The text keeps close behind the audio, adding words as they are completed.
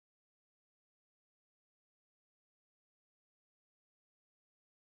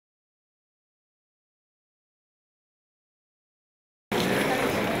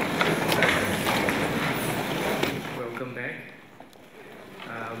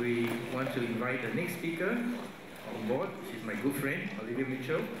want to invite the next speaker on board. She's my good friend, Olivia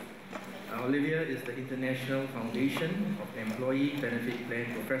Mitchell. Olivia is the International Foundation of Employee Benefit Plan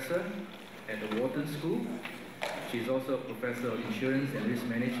Professor at the Wharton School. She's also a Professor of Insurance and Risk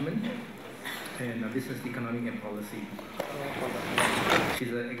Management and Business Economic and Policy.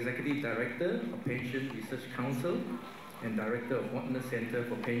 She's the Executive Director of Pension Research Council and Director of Wharton Center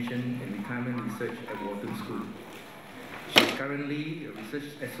for Pension and Retirement Research at Wharton School. She's currently a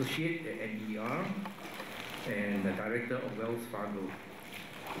Research Associate at NER and the Director of Wells Fargo.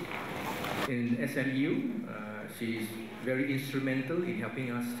 In SMU, she's very instrumental in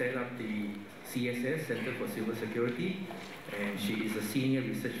helping us set up the CSS, Center for Civil Security, and she is a Senior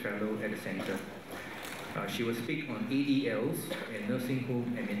Research Fellow at the Center. She will speak on ADLs and nursing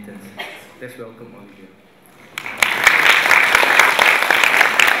home admittance. Let's welcome Olivia.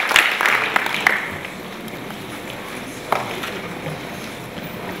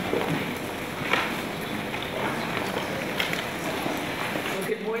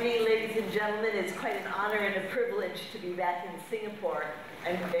 Gentlemen, it's quite an honor and a privilege to be back in Singapore.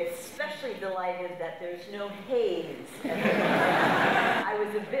 I'm especially delighted that there's no haze. I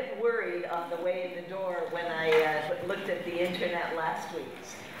was a bit worried on the way in the door when I looked at the internet last week.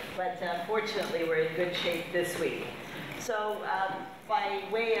 But fortunately, we're in good shape this week. So by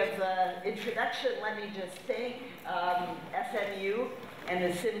way of introduction, let me just thank SMU and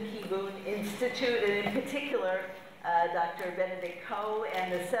the Sim Ki Boon Institute, and in particular, Dr. Benedict Ko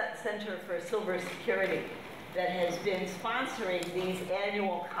and the Center for Civil Security that has been sponsoring these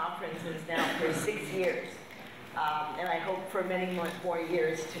annual conferences now for 6 years, and I hope for many more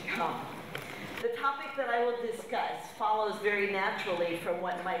years to come. The topic that I will discuss follows very naturally from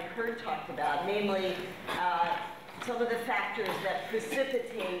what Mike Hearn talked about, namely some of the factors that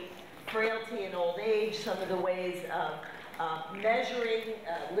precipitate frailty in old age, some of the ways of measuring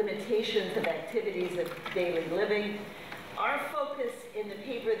limitations of activities of daily living. Our focus in the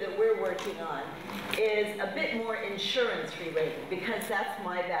paper that we're working on is a bit more insurance related because that's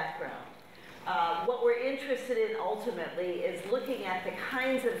my background. What we're interested in ultimately is looking at the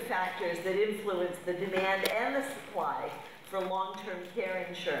kinds of factors that influence the demand and the supply for long-term care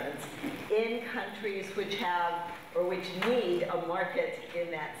insurance in countries which have or which need a market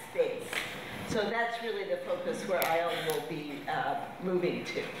in that space. So that's really the focus where I will be moving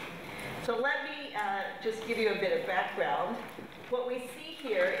to. So let me just give you a bit of background. What we see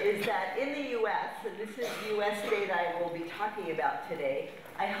here is that in the US, and this is US data I will be talking about today,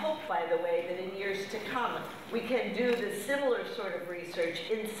 I hope, by the way, that in years to come, we can do the similar sort of research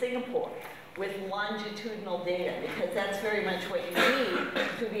in Singapore with longitudinal data, because that's very much what you need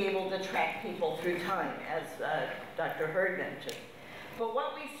to be able to track people through time, as Dr. Hearn mentioned. But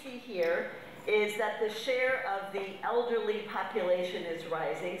what we see here is that the share of the elderly population is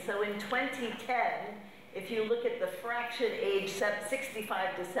rising. So in 2010, if you look at the fraction age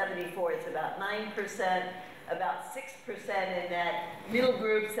 65 to 74, it's about 9%, about 6% in that middle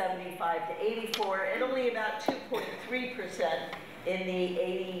group, 75 to 84, and only about 2.3% in the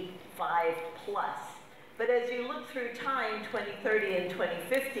 85 plus. But as you look through time, 2030 and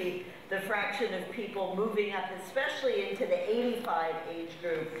 2050, the fraction of people moving up, especially into the 85 age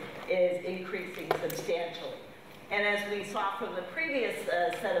group, is increasing substantially. And as we saw from the previous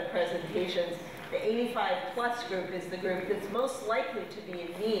set of presentations, the 85 plus group is the group that's most likely to be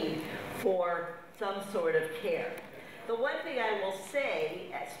in need for some sort of care. The one thing I will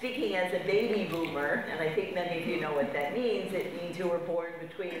say, speaking as a baby boomer, and I think many of you know what that means, it means you were born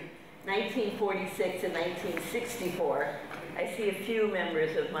between 1946 and 1964. I see a few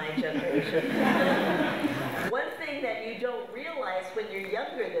members of my generation. One thing that you don't realize when you're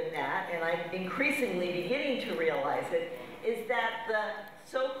younger than that, and I'm increasingly beginning to realize it, is that the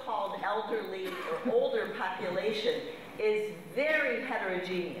so-called elderly or older population is very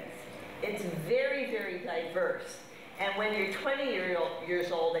heterogeneous. It's very, very diverse. And when you're 20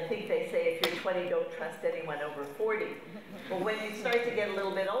 years old, I think they say if you're 20, don't trust anyone over 40. But when you start to get a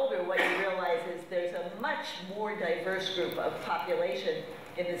little bit older, what you realize is there's a much more diverse group of population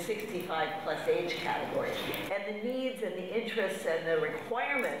in the 65 plus age category. And the needs and the interests and the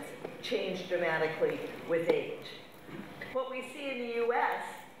requirements change dramatically with age. What we see in the US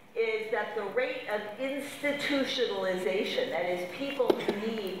is that the rate of institutionalization, that is people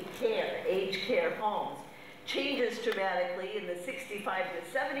who need care, aged care homes, changes dramatically. In the 65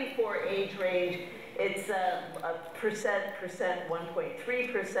 to 74 age range, it's a percent,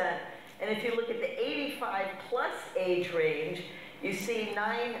 1.3%. And if you look at the 85 plus age range, you see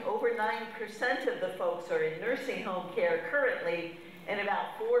over 9% of the folks are in nursing home care currently, and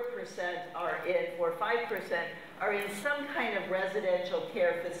about 4% are in, or 5% are in some kind of residential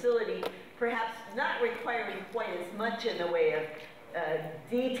care facility, perhaps not requiring quite as much in the way of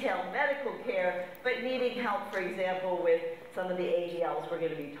detailed medical care, but needing help, for example, with some of the ADLs we're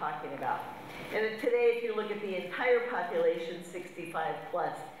going to be talking about. And today, if you look at the entire population, 65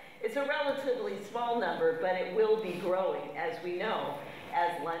 plus, it's a relatively small number, but it will be growing, as we know,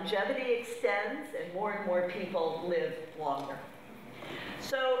 as longevity extends and more people live longer.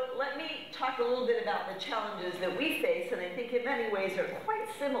 So let me talk a little bit about the challenges that we face, and I think in many ways are quite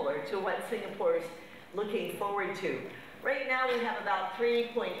similar to what Singapore is looking forward to. Right now we have about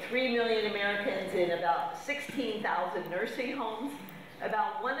 3.3 million Americans in about 16,000 nursing homes,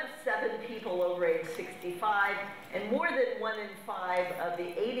 about 1 of 7 people over age 65, and more than 1 in 5 of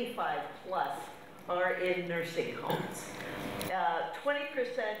the 85 plus are in nursing homes. 20%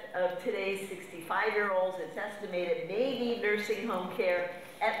 of today's 65-year-olds, it's estimated, may need nursing home care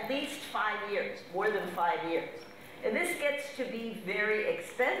at least 5 years, more than 5 years. And this gets to be very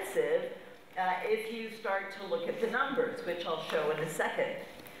expensive if you start to look at the numbers, which I'll show in a second.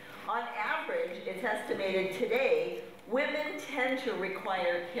 On average, it's estimated today, women tend to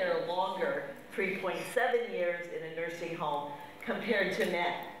require care longer, 3.7 years in a nursing home, compared to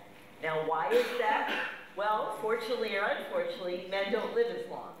men. Now, why is that? Well, fortunately or unfortunately, men don't live as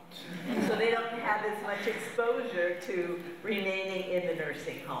long. So they don't have as much exposure to remaining in the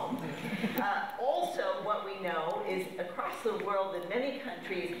nursing home. Also, what we know is across the world in many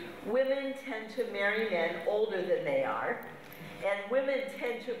countries, women tend to marry men older than they are, and women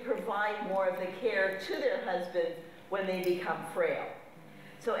tend to provide more of the care to their husbands when they become frail.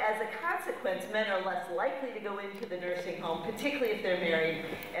 So as a consequence, men are less likely to go into the nursing home, particularly if they're married,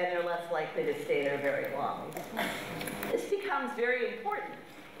 and they're less likely to stay there very long. This becomes very important.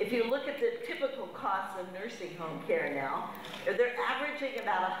 If you look at the typical costs of nursing home care now, they're averaging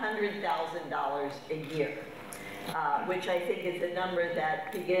about $100,000 a year, which I think is a number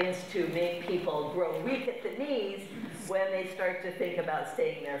that begins to make people grow weak at the knees when they start to think about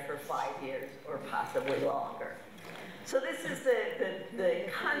staying there for 5 years or possibly longer. So this is the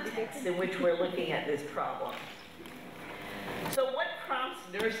context in which we're looking at this problem. So what prompts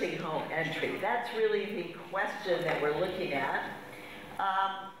nursing home entry? That's really the question that we're looking at.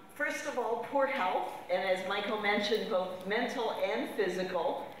 First of all, poor health, and as Michael mentioned, both mental and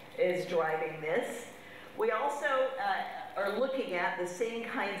physical is driving this. We also are looking at the same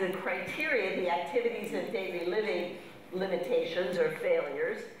kinds of criteria, the activities of daily living limitations or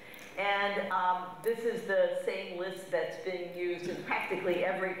failures. And this is the same list that's being used in practically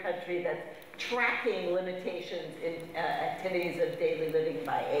every country that's tracking limitations in activities of daily living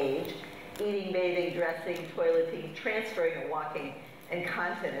by age: eating, bathing, dressing, toileting, transferring and walking, and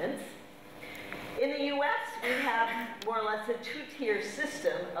continence. In the US, we have more or less a two-tier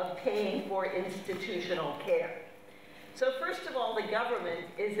system of paying for institutional care. So first of all, the government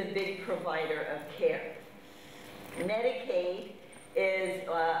is a big provider of care. Medicaid is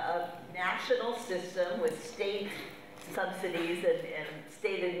a national system with state subsidies and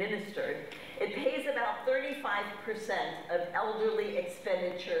state administered. It pays about 35% of elderly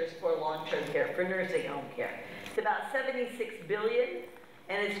expenditures for long-term care, for nursing home care. It's about $76 billion,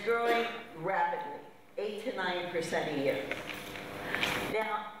 and it's growing rapidly, 8 to 9% a year.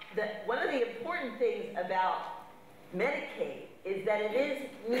 Now, one of the important things about Medicaid is that it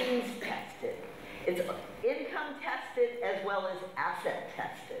is means tested. It's income tested as well as asset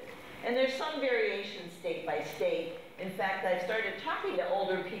tested. And there's some variation state by state. In fact, I've started talking to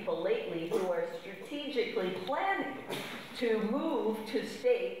older people lately who are strategically planning to move to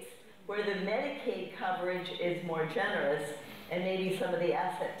states where the Medicaid coverage is more generous and maybe some of the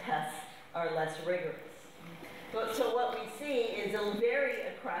asset tests are less rigorous. So what we see is it'll vary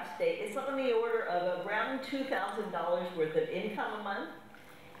across state. It's on the order of around $2,000 worth of income a month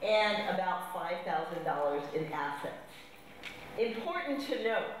and about $5,000 in assets. Important to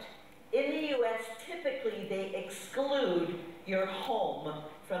note, in the US, typically they exclude your home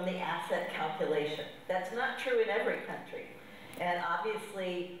from the asset calculation. That's not true in every country. And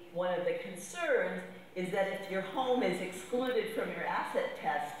obviously, one of the concerns is that if your home is excluded from your asset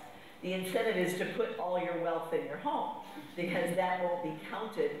test, the incentive is to put all your wealth in your home, because that won't be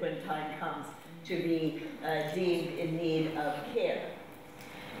counted when time comes to be deemed in need of care.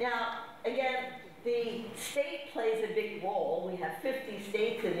 Now, again, the state plays a big role. We have 50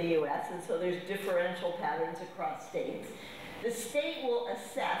 states in the US, and so there's differential patterns across states. The state will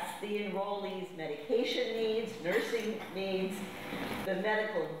assess the enrollee's medication needs, nursing needs, the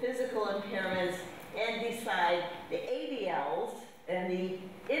medical and physical impairments, and decide the ADLs and the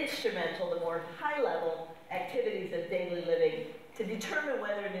instrumental, the more high-level activities of daily living to determine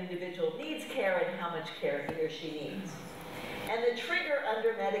whether an individual needs care and how much care he or she needs. And the trigger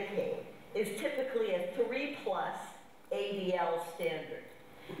under Medicaid is typically a 3+ ADL standard.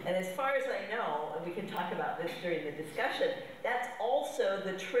 And as far as I know, and we can talk about this during the discussion, that's also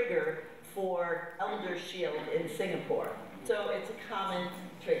the trigger for Elder Shield in Singapore. So it's a common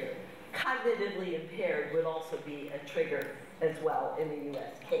trigger. Cognitively impaired would also be a trigger as well in the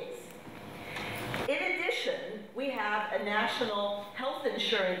US case. In addition, we have a national health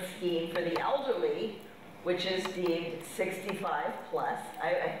insurance scheme for the elderly, which is deemed 65+.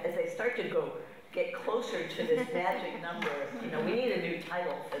 As I start to get closer to this magic number, you know, we need a new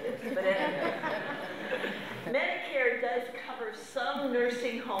title for this, but anyway. Medicare does cover some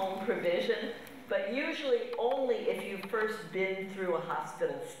nursing home provision, but usually only if you've first been through a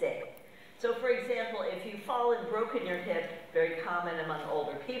hospital stay. So for example, if you've fallen, broken your hip, very common among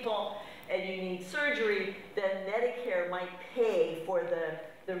older people, and you need surgery, then Medicare might pay for the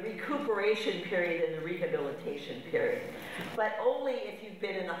recuperation period and the rehabilitation period, but only if you've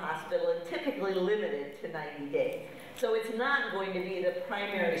been in the hospital and typically limited to 90 days. So it's not going to be the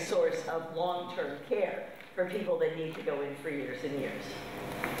primary source of long-term care for people that need to go in for years and years.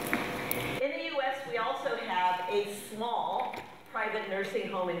 In the US, we also have a small private nursing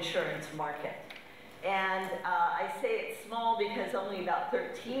home insurance market. And I say it's small because only about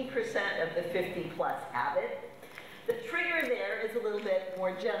 13% of the 50+ have it. The trigger there is a little bit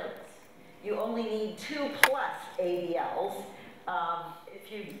more generous. You only need 2+ ADLs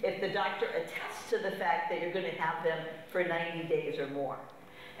if the doctor attests to the fact that you're going to have them for 90 days or more.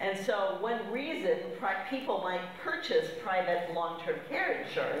 And so one reason people might purchase private long-term care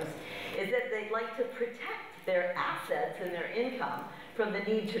insurance is that they'd like to protect their assets and their income from the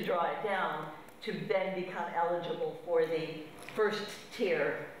need to draw it down to then become eligible for the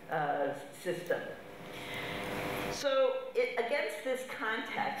first-tier system. So against this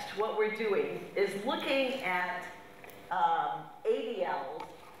context, what we're doing is looking at ADLs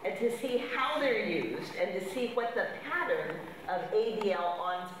and to see how they're used and to see what the pattern of ADL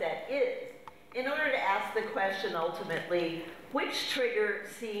onset is in order to ask the question ultimately, which trigger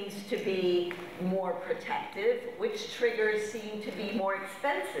seems to be more protective, which triggers seem to be more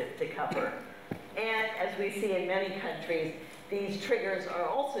expensive to cover. And as we see in many countries, these triggers are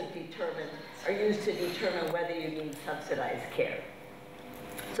also used to determine whether you need subsidized care.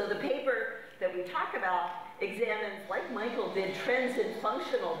 So the paper that we talk about examines, like Michael did, trends in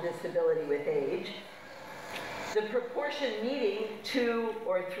functional disability with age, the proportion needing 2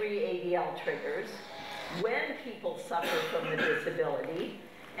 or 3 ADL triggers, when people suffer from the disability,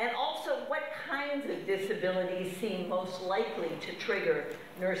 and also what kinds of disabilities seem most likely to trigger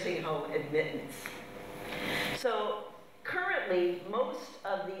nursing home admittance. So currently, most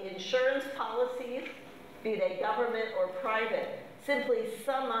of the insurance policies, be they government or private, simply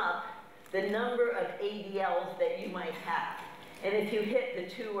sum up the number of ADLs that you might have. And if you hit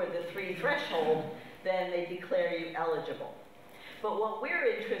the 2 or the 3 threshold, then they declare you eligible. But what we're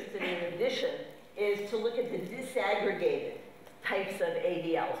interested in addition is to look at the disaggregated types of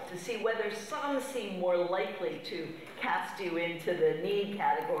ADLs to see whether some seem more likely to cast you into the need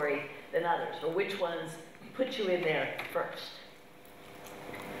category than others, or which ones put you in there first.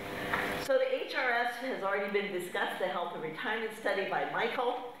 So the HRS has already been discussed, the Health and Retirement Study by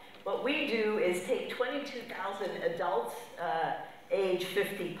Michael. What we do is take 22,000 adults age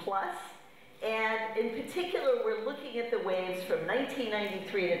 50+, and in particular, we're looking at the waves from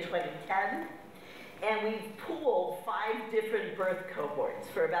 1993 to 2010, and we've pooled 5 different birth cohorts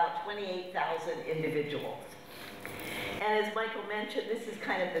for about 28,000 individuals. And as Michael mentioned, this is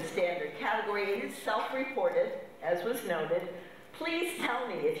kind of the standard category. It is self-reported, as was noted. Please tell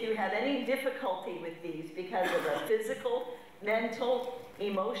me if you have any difficulty with these because of a physical, mental,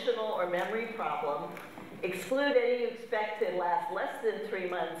 emotional, or memory problem. Exclude any you expect to last less than 3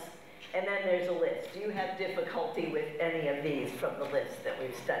 months, and then there's a list. Do you have difficulty with any of these from the list that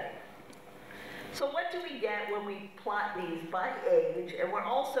we've studied? So what do we get when we plot these by age, and we're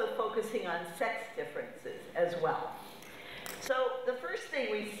also focusing on sex differences as well? So the first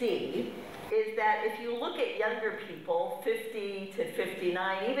thing we see is that if you look at younger people, 50 to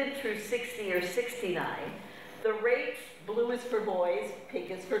 59, even through 60 or 69, the rates, blue is for boys,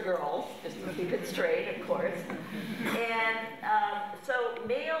 pink is for girls, just to keep it straight, of course. And so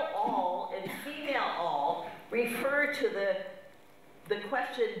male all and female all refer to the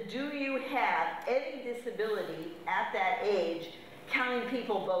question, do you have any disability at that age, counting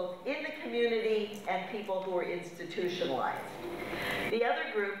people both in the community and people who are institutionalized. The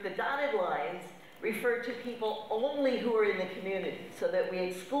other group, the dotted lines, refer to people only who are in the community, so that we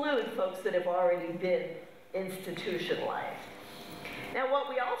exclude folks that have already been institutionalized. Now, what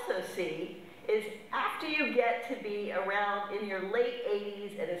we also see is after you get to be around in your late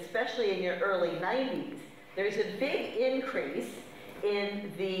 80s and especially in your early 90s, there's a big increase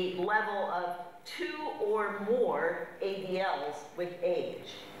in the level of 2 or more ADLs with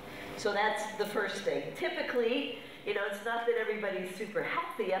age. So that's the first thing. Typically, you know, it's not that everybody's super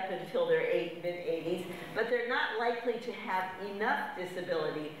healthy up until their mid-80s, but they're not likely to have enough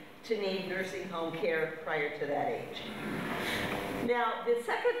disability to need nursing home care prior to that age. Now, the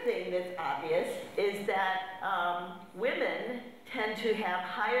second thing that's obvious is that women tend to have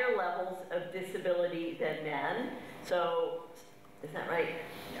higher levels of disability than men. So, is that right?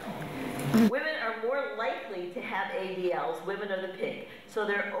 No. Women are more likely to have ADLs. Women are the pink. So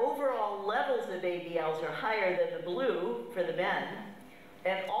their overall levels of ADLs are higher than the blue for the men,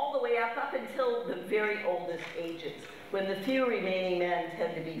 and all the way up until the very oldest ages, when the few remaining men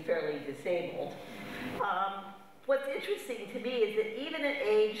tend to be fairly disabled. What's interesting to me is that even at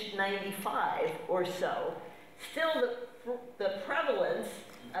age 95 or so, still the prevalence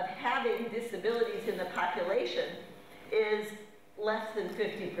of having disabilities in the population is less than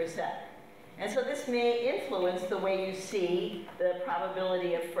 50%. And so this may influence the way you see the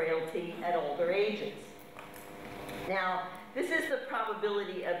probability of frailty at older ages. Now, this is the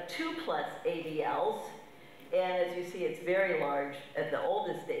probability of 2+ ADLs, and as you see, it's very large at the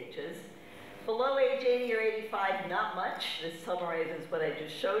oldest ages. Below age 80 or 85, not much. This summarizes what I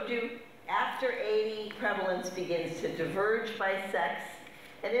just showed you. After 80, prevalence begins to diverge by sex,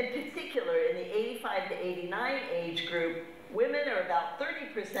 and in particular, in the 85 to 89 age group, women are about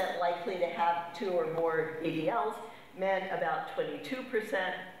 30% likely to have 2 or more ADLs, men about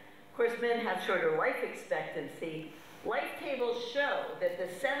 22%. Of course, men have shorter life expectancy. Life tables show that the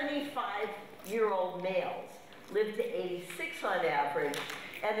 75-year-old males live to 86 on average,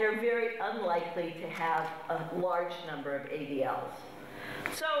 and they're very unlikely to have a large number of ADLs.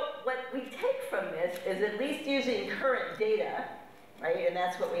 So what we take from this is, at least using current data, right, and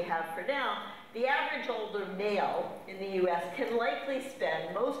that's what we have for now, the average older male in the US can likely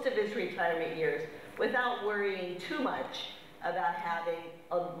spend most of his retirement years without worrying too much about having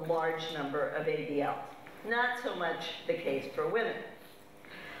a large number of ADLs. Not so much the case for women.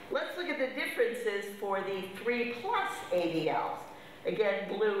 Let's look at the differences for the 3+ ADLs. Again,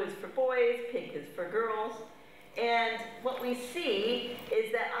 blue is for boys, pink is for girls. And what we see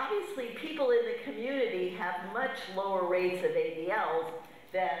is that obviously people in the community have much lower rates of ADLs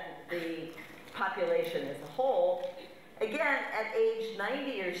than the population as a whole. Again, at age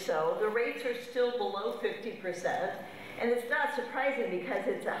 90 or so, the rates are still below 50%. And it's not surprising because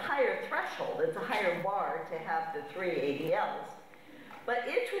it's a higher threshold, it's a higher bar to have the 3 ADLs. But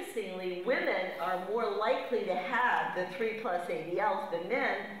interestingly, women are more likely to have the 3+ ADLs than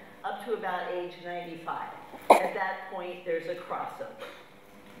men up to about age 95. At that point, there's a crossover.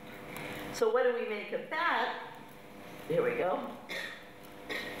 So what do we make of that? Here we go.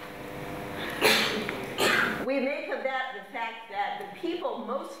 We make of that the fact that the people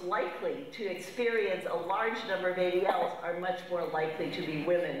most likely to experience a large number of ADLs are much more likely to be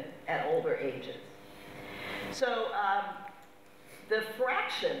women at older ages. So the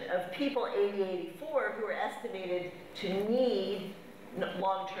fraction of people 80-84 who are estimated to need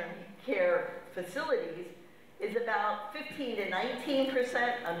long-term care facilities is about 15 to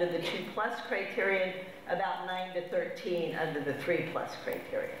 19% under the 2+ criterion, about 9 to 13 under the 3+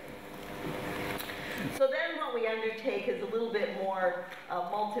 criterion. So then what we undertake is a little bit more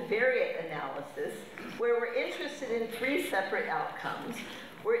multivariate analysis, where we're interested in 3 separate outcomes.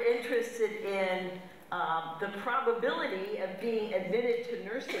 We're interested in the probability of being admitted to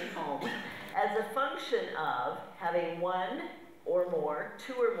nursing homes as a function of having 1 or more,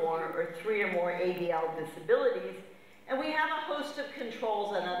 2 or more, or 3 or more ADL disabilities. And we have a host of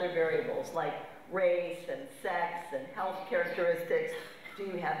controls on other variables like race and sex and health characteristics. Do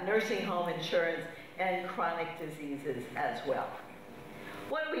you have nursing home insurance, and chronic diseases as well.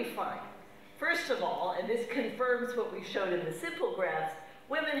 What do we find? First of all, and this confirms what we showed in the simple graphs,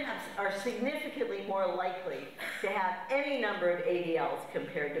 women are significantly more likely to have any number of ADLs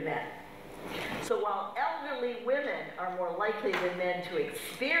compared to men. So while elderly women are more likely than men to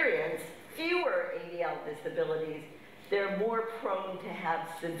experience fewer ADL disabilities, they're more prone to have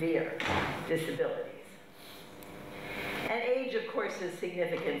severe disabilities. And age, of course, is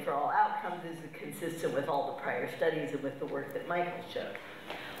significant for all outcomes. This is consistent with all the prior studies and with the work that Michael showed.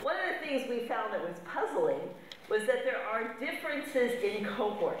 One of the things we found that was puzzling was that there are differences in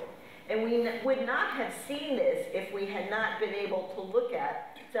cohort. And we would not have seen this if we had not been able to look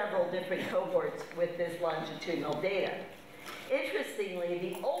at several different cohorts with this longitudinal data. Interestingly,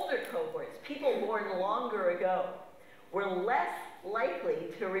 the older cohorts, people born longer ago, were less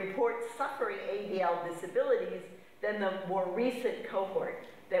likely to report suffering ADL disabilities than the more recent cohort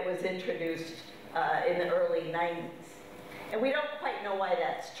that was introduced in the early 90s. And we don't quite know why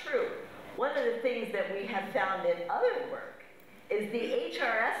that's true. One of the things that we have found in other work is the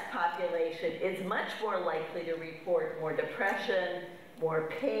HRS population is much more likely to report more depression, more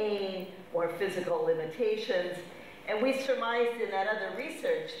pain, more physical limitations. And we surmised in that other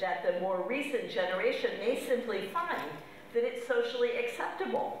research that the more recent generation may simply find that it's socially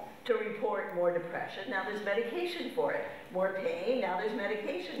acceptable to report more depression. Now there's medication for it. More pain, now there's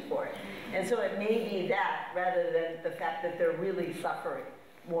medication for it. And so it may be that rather than the fact that they're really suffering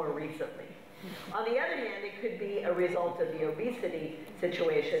more recently. On the other hand, it could be a result of the obesity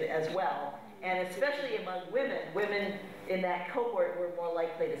situation as well. And especially among women, women in that cohort were more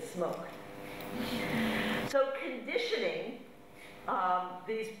likely to smoke. So conditioning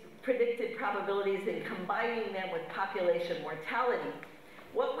these predicted probabilities and combining them with population mortality,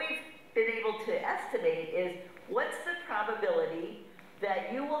 what we've been able to estimate is what's the probability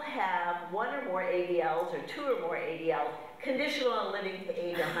that you will have one or more ADLs or two or more ADLs conditional on living to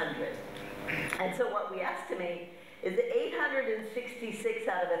age 100. And so what we estimate is that 866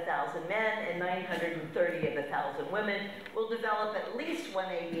 out of 1,000 men and 930 of 1,000 women will develop at least one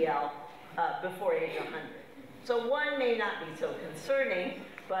ADL before age 100. So one may not be so concerning,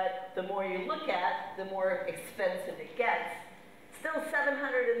 but the more you look at, the more expensive it gets. Still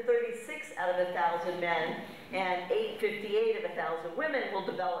 736 out of 1,000 men and 858 of 1,000 women will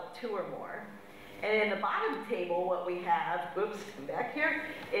develop two or more. And in the bottom table, what we have, oops, come back here,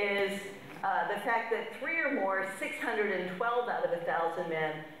 is the fact that three or more, 612 out of 1,000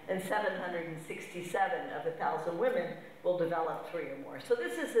 men and 767 of 1,000 women will develop three or more. So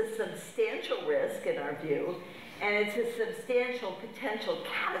this is a substantial risk in our view, and it's a substantial potential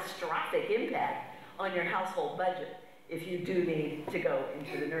catastrophic impact on your household budget if you do need to go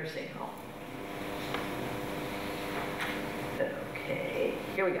into the nursing home. Okay,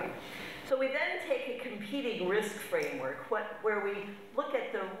 here we go. So we then take a competing risk framework where we look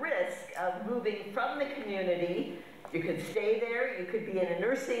at the risk of moving from the community. You could stay there, you could be in a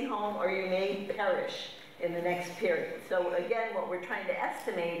nursing home, or you may perish in the next period. So again, what we're trying to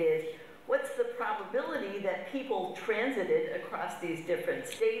estimate is what's the probability that people transited across these different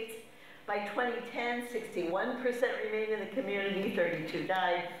states. By 2010, 61% remained in the community, 32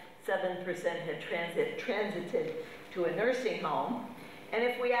 died, 7% had transited to a nursing home. And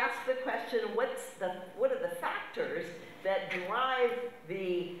if we ask the question, what are the factors that drive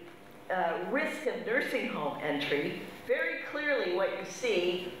the risk of nursing home entry, very clearly what you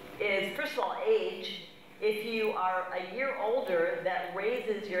see is, first of all, age. If you are a year older, that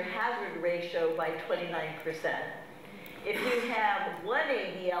raises your hazard ratio by 29%. If you have one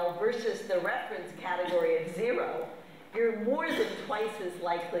ADL versus the reference category of 0, you're more than twice as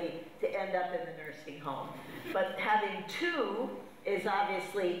likely to end up in the nursing home. But having two is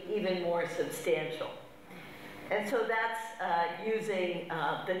obviously even more substantial. And so that's using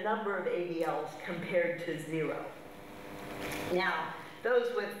the number of ADLs compared to 0. Now,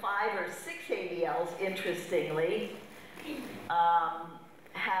 those with 5 or 6 ADLs, interestingly,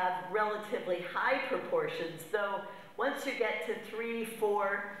 have relatively high proportions, though once you get to 3,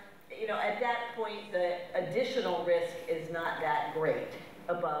 4, you know, at that point, the additional risk is not that great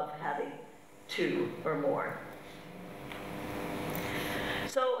above having 2 or more.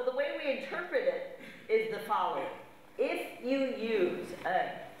 So the way we interpret it is the following. If you use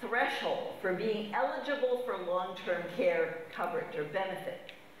a threshold for being eligible for long-term care coverage or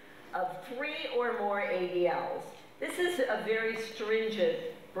benefit of 3 or more ADLs, this is a very stringent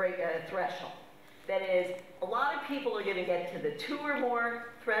threshold. That is, a lot of people are going to get to the 2 or more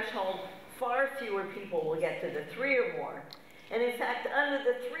threshold, far fewer people will get to the 3 or more. And in fact, under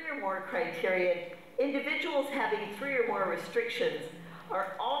the 3 or more criterion, individuals having 3 or more restrictions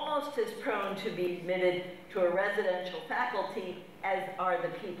are almost as prone to be admitted to a residential faculty as are the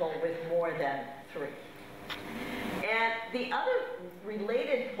people with more than 3. And the other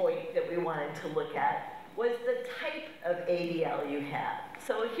related point that we wanted to look at was the type of ADL you have.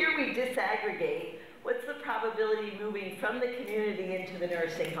 So here we disaggregate what's the probability moving from the community into the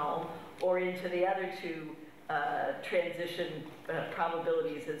nursing home or into the other two transition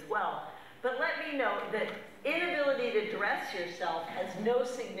probabilities as well. But let me note that inability to dress yourself has no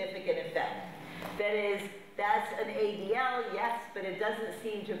significant effect. That is, that's an ADL, yes, but it doesn't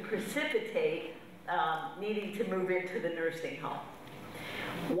seem to precipitate needing to move into the nursing home.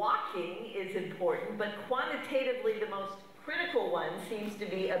 Walking is important, but quantitatively the most critical one seems to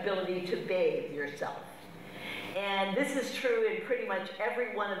be ability to bathe yourself. And this is true in pretty much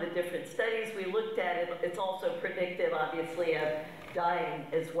every one of the different studies we looked at. It's also predictive, obviously, of dying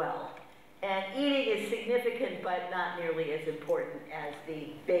as well. And eating is significant, but not nearly as important as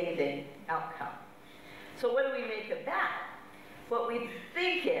the bathing outcome. So what do we make of that? What we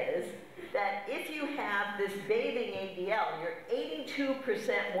think is that if you have this bathing ADL, you're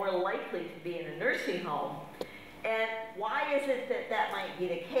 82% more likely to be in a nursing home. And why is it that that might be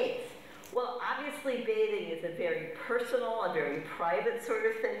the case? Well, obviously bathing is a very personal, a very private sort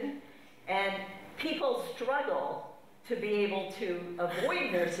of thing. And people struggle to be able to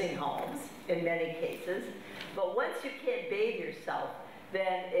avoid nursing homes in many cases. But once you can't bathe yourself,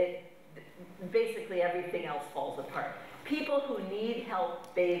 then basically everything else falls apart. People who need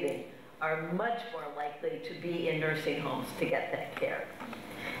help bathing are much more likely to be in nursing homes to get that care.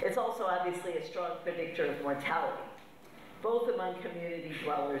 It's also obviously a strong predictor of mortality, both among community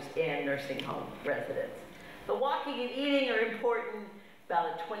dwellers and nursing home residents. The walking and eating are important,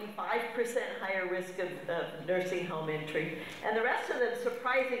 about a 25% higher risk of nursing home entry. And the rest of them,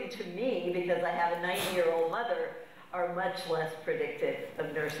 surprising to me, because I have a 90-year-old mother, are much less predictive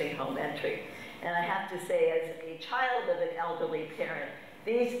of nursing home entry. And I have to say, as a child of an elderly parent,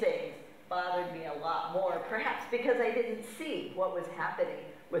 these things bothered me a lot more, perhaps because I didn't see what was happening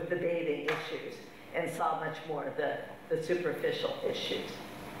with the bathing issues and saw much more the superficial issues.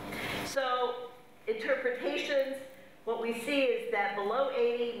 So, interpretations, what we see is that below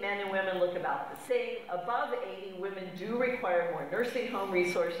 80, men and women look about the same. Above 80, women do require more nursing home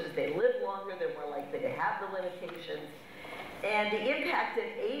resources. They live longer, they're more likely to have the limitations. And the impact of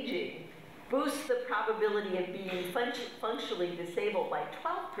aging boosts the probability of being functionally disabled by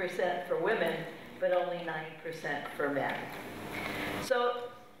 12% for women, but only 9% for men. So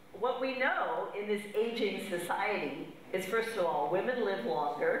what we know in this aging society is, first of all, women live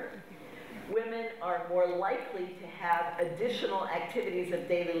longer. Women are more likely to have additional activities of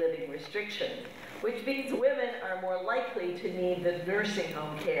daily living restrictions, which means women are more likely to need the nursing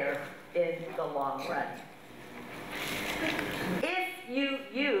home care in the long run. If you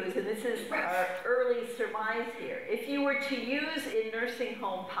use, and this is our early surmise here, if you were to use in nursing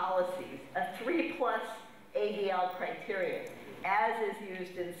home policies a 3+ ADL criterion, as is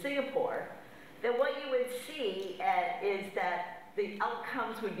used in Singapore, then what you would see is that the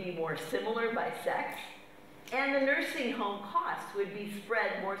outcomes would be more similar by sex, and the nursing home costs would be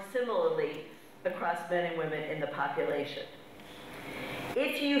spread more similarly across men and women in the population.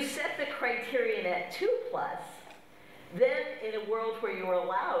 If you set the criterion at 2+, then in a world where you're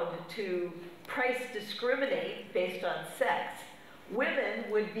allowed to price discriminate based on sex,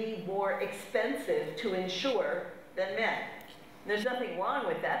 women would be more expensive to insure than men. There's nothing wrong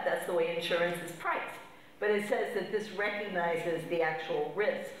with that. That's the way insurance is priced. But it says that this recognizes the actual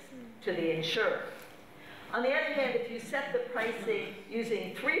risks to the insurer. On the other hand, if you set the pricing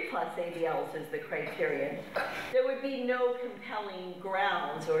using 3+ ADLs as the criterion, there would be no compelling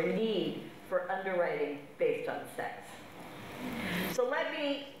grounds or need for underwriting based on sex. So let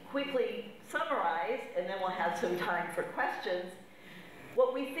me quickly summarize, and then we'll have some time for questions.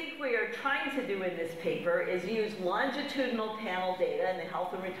 What we think we are trying to do in this paper is use longitudinal panel data in the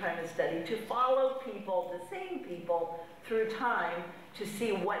health and retirement study to follow people, the same people, through time to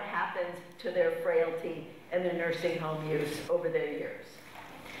see what happens to their frailty and their nursing home use over their years.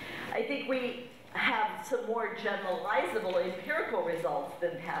 I think we have some more generalizable empirical results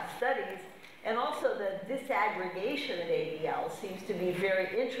than past studies, and also the disaggregation of ADL seems to be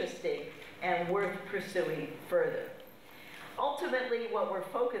very interesting and worth pursuing further. Ultimately, what we're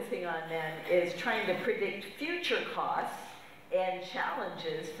focusing on then is trying to predict future costs and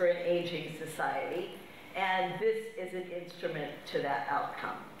challenges for an aging society, and this is an instrument to that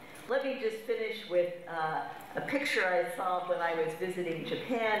outcome. Let me just finish with a picture I saw when I was visiting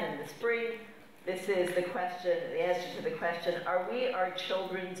Japan in the spring. This is the question, the answer to the question, are we our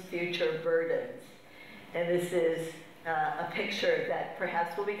children's future burdens? And this is a picture that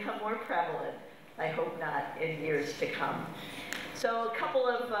perhaps will become more prevalent, I hope not, in years to come. So a couple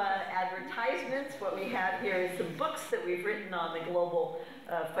of advertisements. What we have here is some books that we've written on the global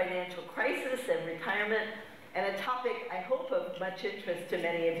financial crisis and retirement, and a topic I hope of much interest to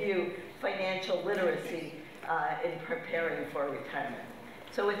many of you, financial literacy in preparing for retirement.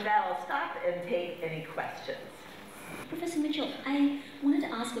 So with that, I'll stop and take any questions. Professor Mitchell, I wanted to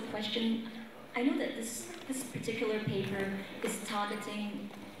ask a question. I know that this particular paper is targeting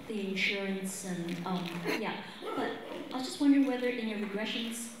the insurance and but I was just wondering whether in your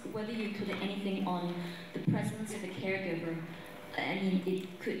regressions, whether you included anything on the presence of a caregiver. I mean,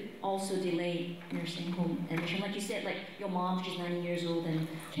 it could also delay nursing home admission. Like you said, like your mom, she's 90 years old, and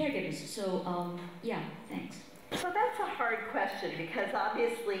caregivers. So, yeah, thanks. So that's a hard question, because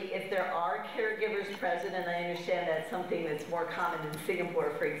obviously if there are caregivers present, and I understand that's something that's more common in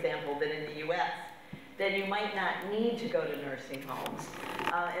Singapore, for example, than in the US, then you might not need to go to nursing homes.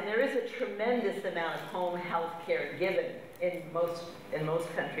 And there is a tremendous amount of home health care given in most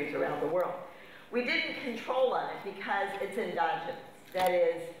countries around the world. We didn't control on it because it's endogenous. That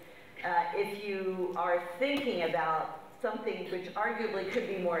is, if you are thinking about something which arguably could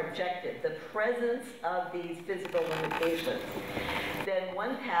be more objective, the presence of these physical limitations, then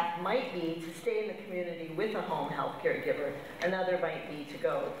one path might be to stay in the community with a home health caregiver. Another might be to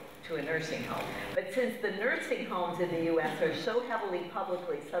go to a nursing home. But since the nursing homes in the US are so heavily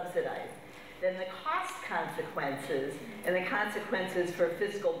publicly subsidized, then the cost consequences and the consequences for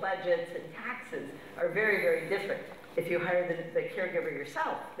fiscal budgets and taxes are very, very different. If you hire the caregiver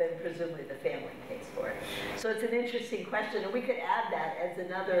yourself, then presumably the family pays for it. So it's an interesting question, and we could add that as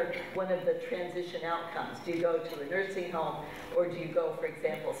another one of the transition outcomes. Do you go to a nursing home, or do you go, for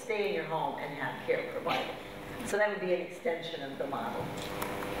example, stay in your home and have care provided? So that would be an extension of the model.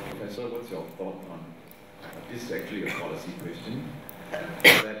 Professor, what's your thought on, this is actually a policy question,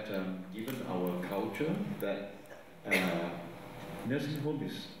 that given our culture, that nursing home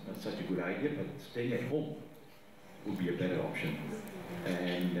is not such a good idea, but staying at home would be a better option.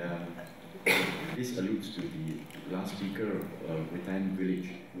 And this alludes to the last speaker, retirement village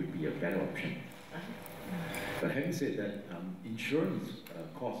would be a better option. But having said that, insurance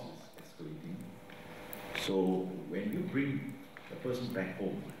cost is escalating. So when you bring a person back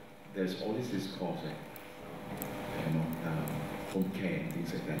home, there's always this cost, home care and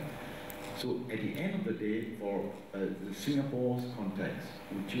things like that. So at the end of the day, for Singapore's context,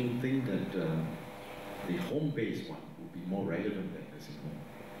 would you think that the home-based one would be more relevant than nursing home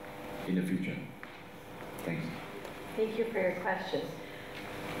in the future? Thanks. Thank you for your question.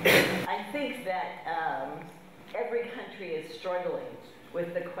 I think that every country is struggling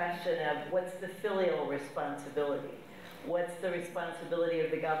with the question of what's the filial responsibility? What's the responsibility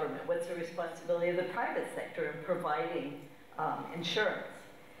of the government? What's the responsibility of the private sector in providing insurance?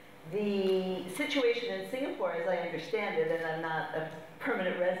 The situation in Singapore, as I understand it, and I'm not a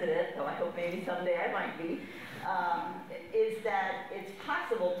permanent resident, though I hope maybe someday I might be, is that it's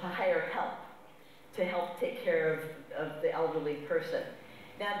possible to hire help to help take care of the elderly person.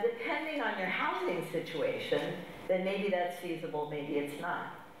 Now, depending on your housing situation, then maybe that's feasible, maybe it's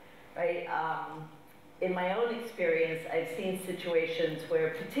not, right? In my own experience, I've seen situations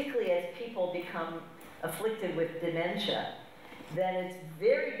where, particularly as people become afflicted with dementia, then it's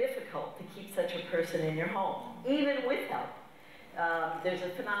very difficult to keep such a person in your home, even with help. There's a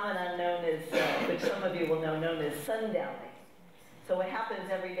phenomenon known as, which some of you will know, known as sundowning. So what happens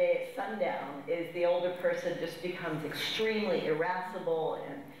every day at sundown is the older person just becomes extremely irascible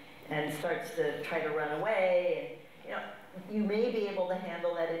and starts to try to run away. And, you may be able to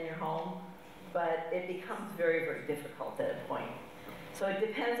handle that in your home, but it becomes very, very difficult at a point. So it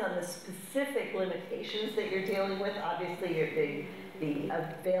depends on the specific limitations that you're dealing with. Obviously, the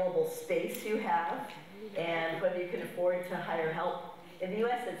available space you have, and whether you can afford to hire help. In the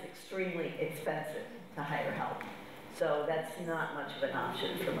US, it's extremely expensive to hire help. So that's not much of an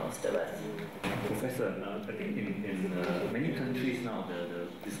option for most of us. Professor, I think in many countries now, the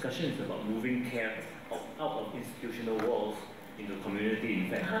discussion is about moving care out of institutional walls into the community. In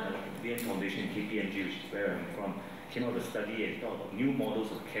fact, the VN Foundation, KPMG, which is where I'm from, came out with a study and talked about new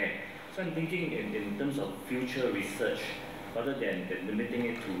models of care. So I'm thinking in terms of future research, rather than limiting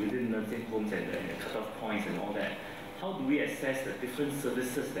it to within nursing homes and the cutoff points and all that, how do we assess the different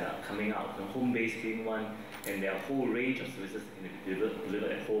services that are coming out, the home-based being one, and there are a whole range of services that can be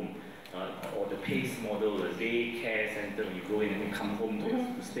delivered at home, or the PACE model, the day care center, when you go in and then come home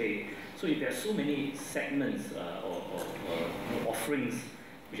to stay. So if there are so many segments or offerings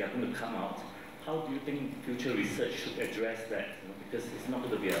which are going to come out, how do you think future research should address that? Because it's not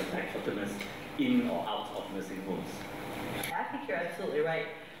going to be a dichotomous in or out of nursing homes. I think you're absolutely right.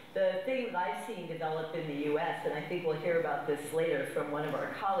 The thing that I've seen develop in the US, and I think we'll hear about this later from one of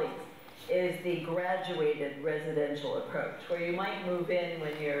our colleagues, is the graduated residential approach, where you might move in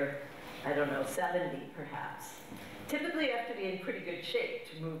when you're, I don't know, 70 perhaps. Typically you have to be in pretty good shape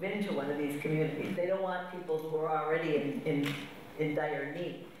to move into one of these communities. They don't want people who are already in dire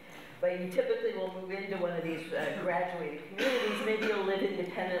need. But you typically will move into one of these graduated communities. Maybe you'll live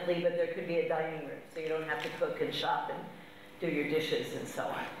independently, but there could be a dining room, so you don't have to cook and shop and do your dishes and so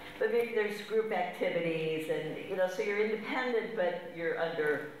on. But maybe there's group activities, and so you're independent, but you're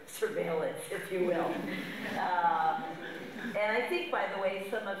under surveillance, if you will. And I think, by the way,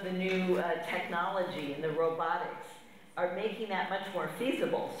 some of the new technology and the robotics are making that much more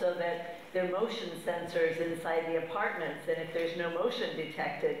feasible, so that there are motion sensors inside the apartments, and if there's no motion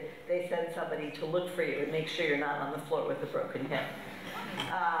detected, they send somebody to look for you and make sure you're not on the floor with a broken hip.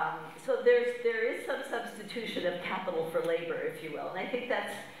 So there is some substitution of capital for labor, if you will, and I think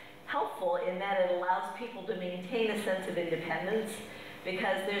that's helpful in that it allows people to maintain a sense of independence,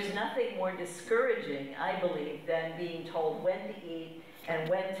 because there's nothing more discouraging, I believe, than being told when to eat and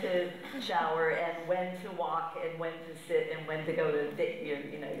when to shower and when to walk and when to sit and when to go to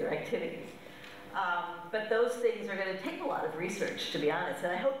your activities. But those things are going to take a lot of research, to be honest,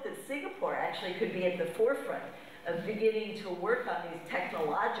 and I hope that Singapore actually could be at the forefront of beginning to work on these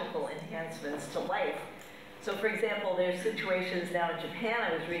technological enhancements to life. So for example, there's situations now in Japan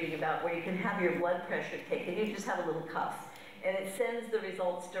I was reading about where you can have your blood pressure taken, you just have a little cuff, and it sends the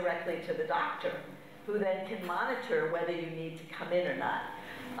results directly to the doctor, who then can monitor whether you need to come in or not.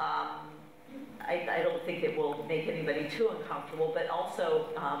 I don't think it will make anybody too uncomfortable, but also,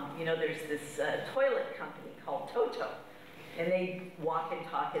 there's this toilet company called Toto, and they walk and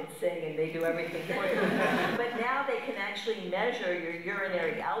talk and sing and they do everything for you. But now they can actually measure your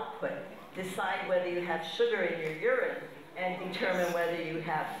urinary output, decide whether you have sugar in your urine, and determine whether you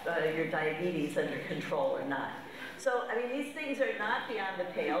have your diabetes under control or not. So, I mean, these things are not beyond the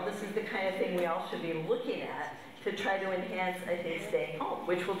pale. This is the kind of thing we all should be looking at to try to enhance, I think, staying home,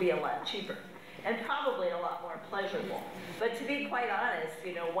 which will be a lot cheaper and probably a lot more pleasurable. But to be quite honest,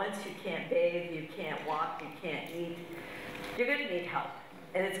 once you can't bathe, you can't walk, you can't eat, you're going to need help.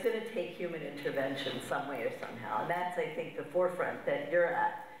 And it's going to take human intervention some way or somehow. And that's, I think, the forefront that you're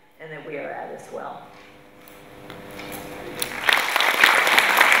at and that we are at as well.